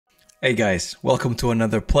Hey guys, welcome to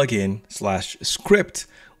another plugin slash script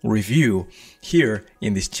review here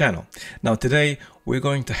in this channel. Now today we're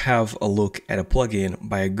going to have a look at a plugin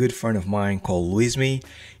by a good friend of mine called Luismi.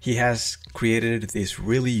 He has created these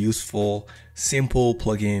really useful, simple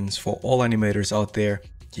plugins for all animators out there.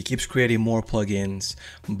 He keeps creating more plugins,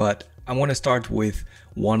 but I want to start with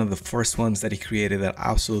one of the first ones that he created that I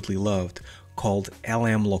absolutely loved, called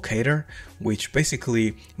Locator, which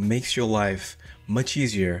basically makes your life much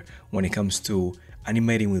easier when it comes to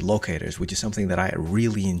animating with locators, which is something that I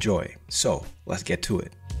really enjoy. So let's get to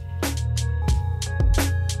it.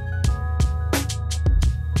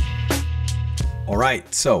 All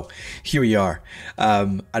right, so here we are,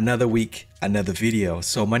 another week, another video.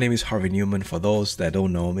 So my name is Harvey Newman for those that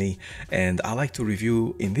don't know me, and I like to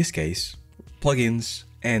review, in this case, plugins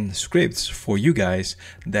and scripts for you guys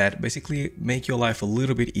that basically make your life a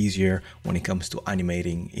little bit easier when it comes to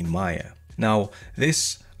animating in Maya. Now,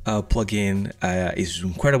 this plugin is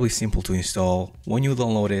incredibly simple to install. When you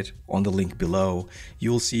download it, on the link below,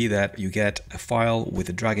 you'll see that you get a file with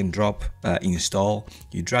a drag and drop install.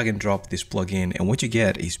 You drag and drop this plugin, and what you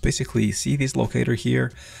get is basically, see this locator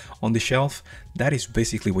here on the shelf? That is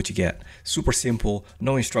basically what you get. Super simple,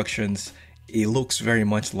 no instructions. It looks very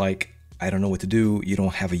much like, I don't know what to do, you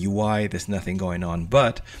don't have a UI, there's nothing going on,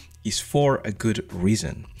 but it's for a good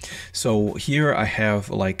reason. So here I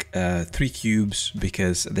have like 3 cubes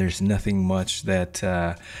because there's nothing much that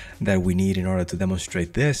that we need in order to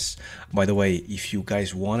demonstrate this. By the way, if you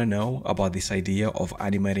guys want to know about this idea of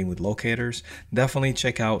animating with locators, definitely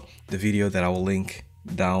check out the video that I will link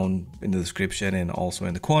down in the description and also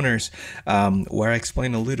in the corners, where I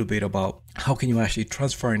explain a little bit about how can you actually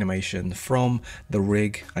transfer animation from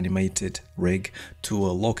the animated rig to a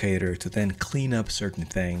locator to then clean up certain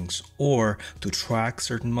things, or to track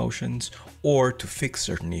certain motions, or to fix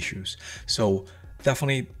certain issues. So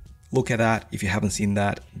definitely look at that if you haven't seen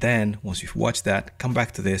that. Then once you've watched that, come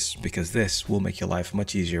back to this, because this will make your life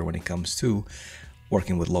much easier when it comes to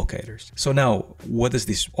working with locators. So now, what does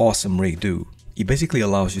this awesome rig do? It basically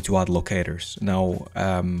allows you to add locators. Now,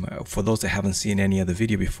 for those that haven't seen any other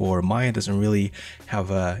video before, Maya doesn't really have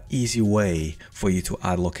an easy way for you to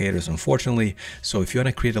add locators, unfortunately. So if you want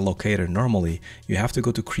to create a locator normally, you have to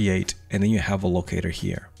go to create, and then you have a locator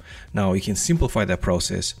here. Now you can simplify that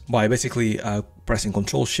process by basically pressing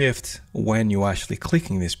Ctrl Shift when you're actually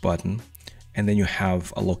clicking this button, and then you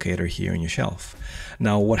have a locator here in your shelf.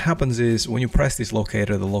 Now what happens is, when you press this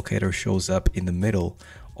locator, the locator shows up in the middle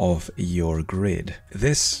of your grid.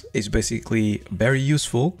 This is basically very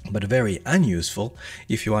useful, but very unuseful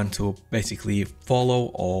if you want to basically follow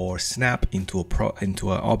or snap into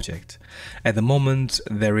an object. At the moment,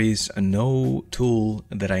 there is no tool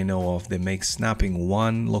that I know of that makes snapping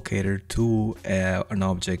one locator to an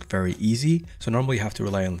object very easy. So normally you have to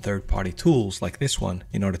rely on third-party tools like this one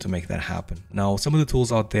in order to make that happen. Now, some of the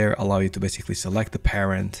tools out there allow you to basically select the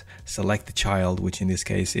parent, select the child, which in this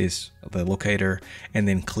case is the locator, and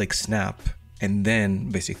then click snap, and then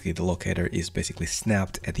basically the locator is basically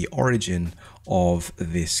snapped at the origin of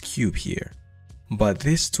this cube here. But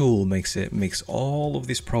this tool makes all of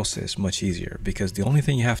this process much easier, because the only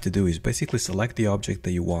thing you have to do is basically select the object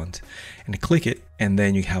that you want and click it, and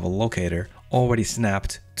then you have a locator already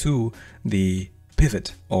snapped to the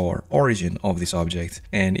pivot or origin of this object,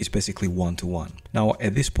 and it's basically one-to-one. Now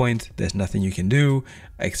at this point, there's nothing you can do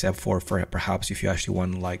except for perhaps if you actually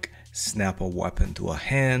want to like snap a weapon to a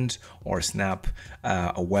hand, or snap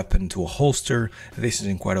a weapon to a holster. This is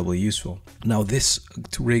incredibly useful. Now this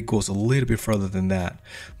rig goes a little bit further than that,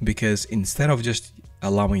 because instead of just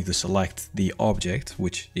allowing you to select the object,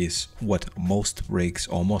 which is what most rigs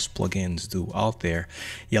or most plugins do out there,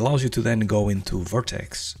 it allows you to then go into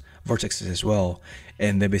vertexes as well,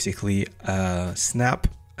 and they basically snap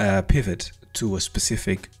pivot to a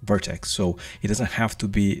specific vertex. So it doesn't have to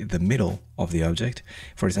be the middle of the object.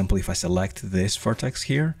 For example, if I select this vertex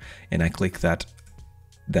here and I click that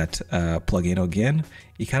plugin again,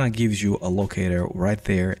 it kind of gives you a locator right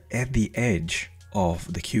there at the edge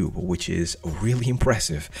of the cube, which is really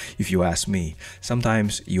impressive if you ask me.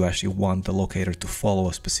 Sometimes you actually want the locator to follow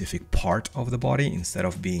a specific part of the body instead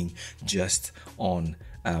of being just on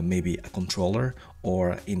maybe a controller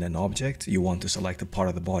or in an object. You want to select a part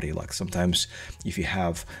of the body. Like sometimes if you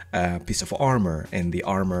have a piece of armor and the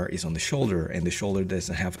armor is on the shoulder and the shoulder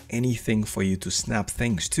doesn't have anything for you to snap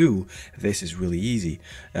things to, this is really easy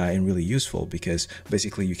and really useful, because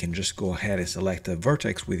basically you can just go ahead and select a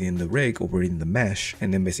vertex within the rig or within the mesh,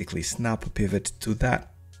 and then basically snap a pivot to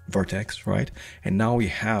that vertex, right? And now we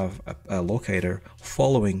have a locator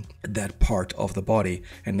following that part of the body,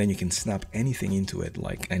 and then you can snap anything into it,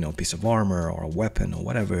 like, I know, a piece of armor or a weapon or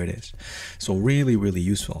whatever it is. So really, really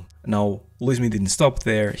useful. Now, Luismi didn't stop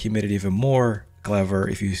there. He made it even more clever.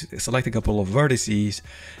 If you select a couple of vertices,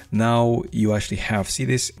 now you actually have, see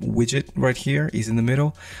this widget right here is in the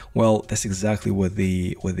middle? Well, that's exactly what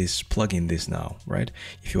this plugin is now, right?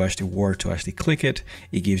 If you actually were to actually click it,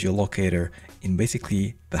 it gives you a locator in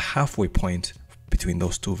basically the halfway point between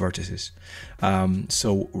those two vertices.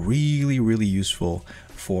 So really, really useful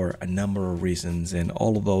for a number of reasons, and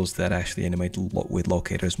all of those that actually animate with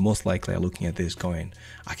locators most likely are looking at this going,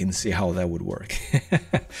 I can see how that would work.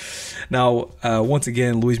 Now, once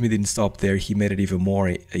again, Luismi didn't stop there. He made it even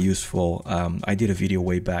more useful. I did a video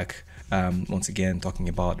way back, once again, talking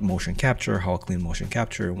about motion capture, how I clean motion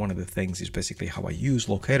capture. One of the things is basically how I use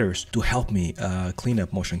locators to help me clean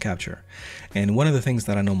up motion capture. And one of the things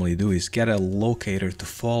that I normally do is get a locator to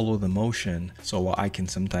follow the motion, so I can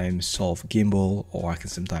sometimes solve gimbal, or I can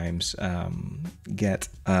sometimes get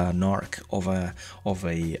an arc of a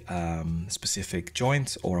specific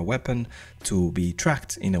joint or a weapon to be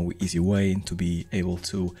tracked in an easy way, to be able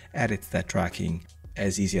to edit that tracking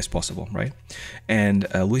as easy as possible, right? And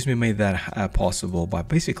Luismi made that possible by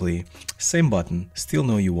basically same button, still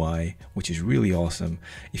no UI, which is really awesome.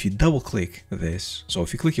 If you double click this, so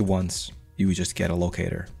if you click it once, you just get a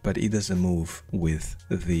locator, but it doesn't move with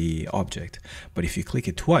the object. But if you click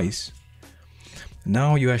it twice,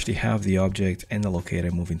 now you actually have the object and the locator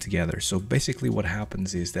moving together. So basically what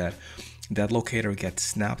happens is that locator gets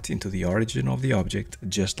snapped into the origin of the object,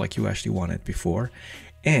 just like you actually wanted before,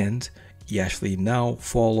 and he actually now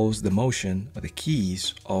follows the motion or the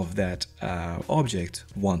keys of that object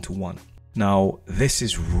one-to-one. Now, this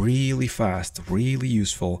is really fast, really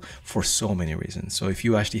useful for so many reasons. So if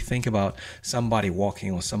you actually think about somebody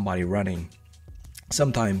walking or somebody running,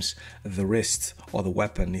 sometimes the wrist or the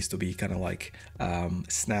weapon needs to be kind of like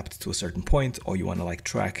snapped to a certain point, or you want to like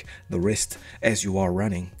track the wrist as you are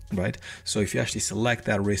running, right? So if you actually select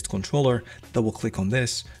that wrist controller, double click on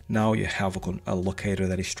this, now you have a locator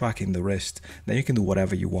that is tracking the wrist. Then you can do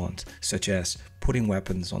whatever you want, such as putting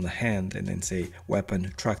weapons on the hand and then say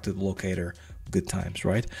weapon track to the locator. Good times,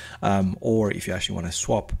 right? Or if you actually want to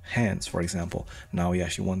swap hands, for example, now you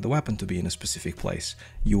actually want the weapon to be in a specific place,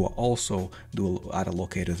 you will also add a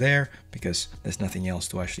locator there, because there's nothing else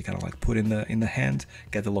to actually kind of like put in the hand.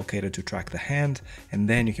 Get the locator to track the hand, and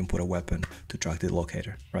then you can put a weapon to track the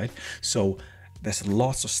locator, right? So there's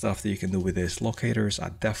lots of stuff that you can do with this. Locators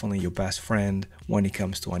are definitely your best friend when it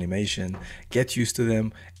comes to animation. Get used to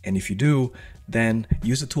them, and if you do, then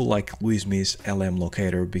use a tool like Luismi's LM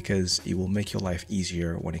locator, because it will make your life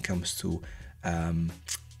easier when it comes to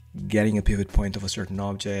getting a pivot point of a certain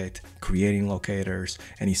object, creating locators,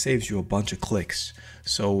 and it saves you a bunch of clicks.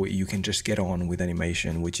 So you can just get on with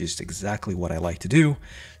animation, which is exactly what I like to do.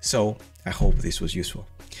 So I hope this was useful.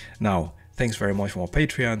 Now, thanks very much for my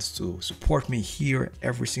Patreons to support me here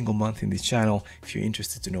every single month in this channel. If you're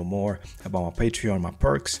interested to know more about my Patreon, my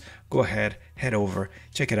perks, go ahead, head over,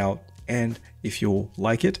 check it out. And if you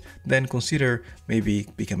like it, then consider maybe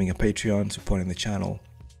becoming a Patreon, supporting the channel,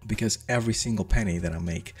 because every single penny that I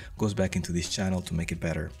make goes back into this channel to make it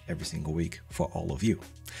better every single week for all of you.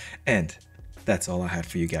 And that's all I had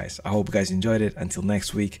for you guys. I hope you guys enjoyed it. Until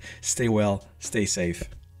next week, stay well, stay safe.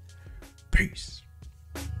 Peace.